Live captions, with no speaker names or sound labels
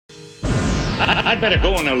I'd better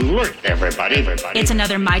go and alert everybody. It's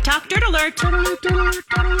another My Talk Dirt Alert.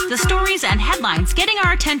 The stories and headlines getting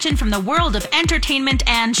our attention from the world of entertainment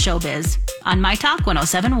and showbiz on My Talk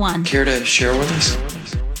 107.1. Care to share with us?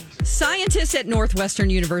 Scientists at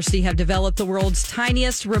Northwestern University have developed the world's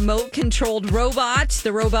tiniest remote-controlled robot.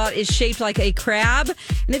 The robot is shaped like a crab,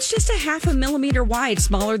 and it's just a 0.5 millimeter wide,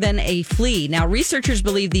 smaller than a flea. Now, researchers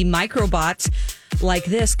believe the microbots like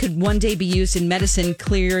this could one day be used in medicine,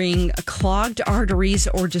 clearing clogged arteries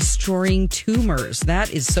or destroying tumors.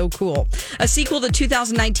 That is so cool. A sequel to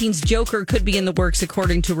 2019's Joker could be in the works,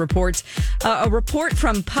 according to reports. A report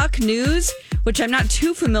from Puck News, which I'm not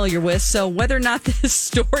too familiar with, so whether or not this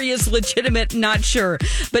story is legitimate, not sure.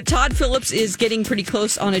 But Todd Phillips is getting pretty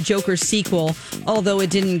close on a Joker sequel, although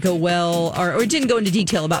it didn't go well, or it didn't go into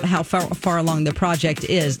detail about how far along the project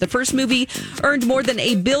is. The first movie earned more than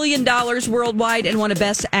 $1 billion worldwide and won a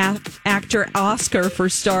Best Actor Oscar for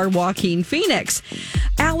star Joaquin Phoenix.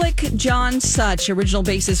 Alec John Such, original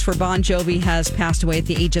bassist for Bon Jovi, has passed away at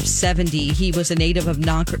the age of 70. He was a native of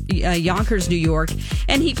Yonkers, New York,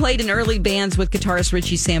 and he played in early bands with guitarist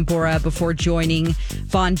Richie Sambora before joining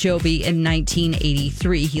Bon Jovi in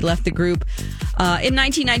 1983. He left the group in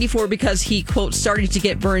 1994 because he, quote, started to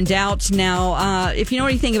get burned out. Now, if you know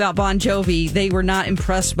anything about Bon Jovi, they were not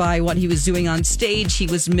impressed by what he was doing on stage. He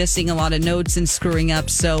was missing a lot of notes and screwing up,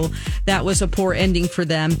 so that was a poor ending for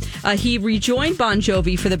them. He rejoined Bon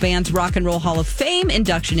Jovi for the band's Rock and Roll Hall of Fame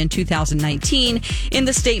induction in 2019. In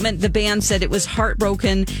the statement, the band said it was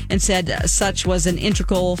heartbroken and said Such was an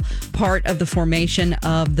integral part of the formation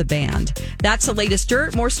of the band. That's the latest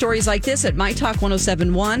dirt. More stories like this at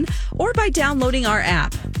MyTalk1071 or by downloading our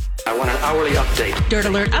app. I want an hourly update. Dirt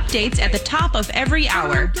Alert updates at the top of every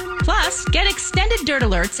hour. Plus, get extended Dirt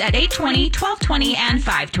Alerts at 8:20, 12:20, and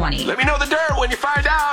 5:20. Let me know the dirt when you find out.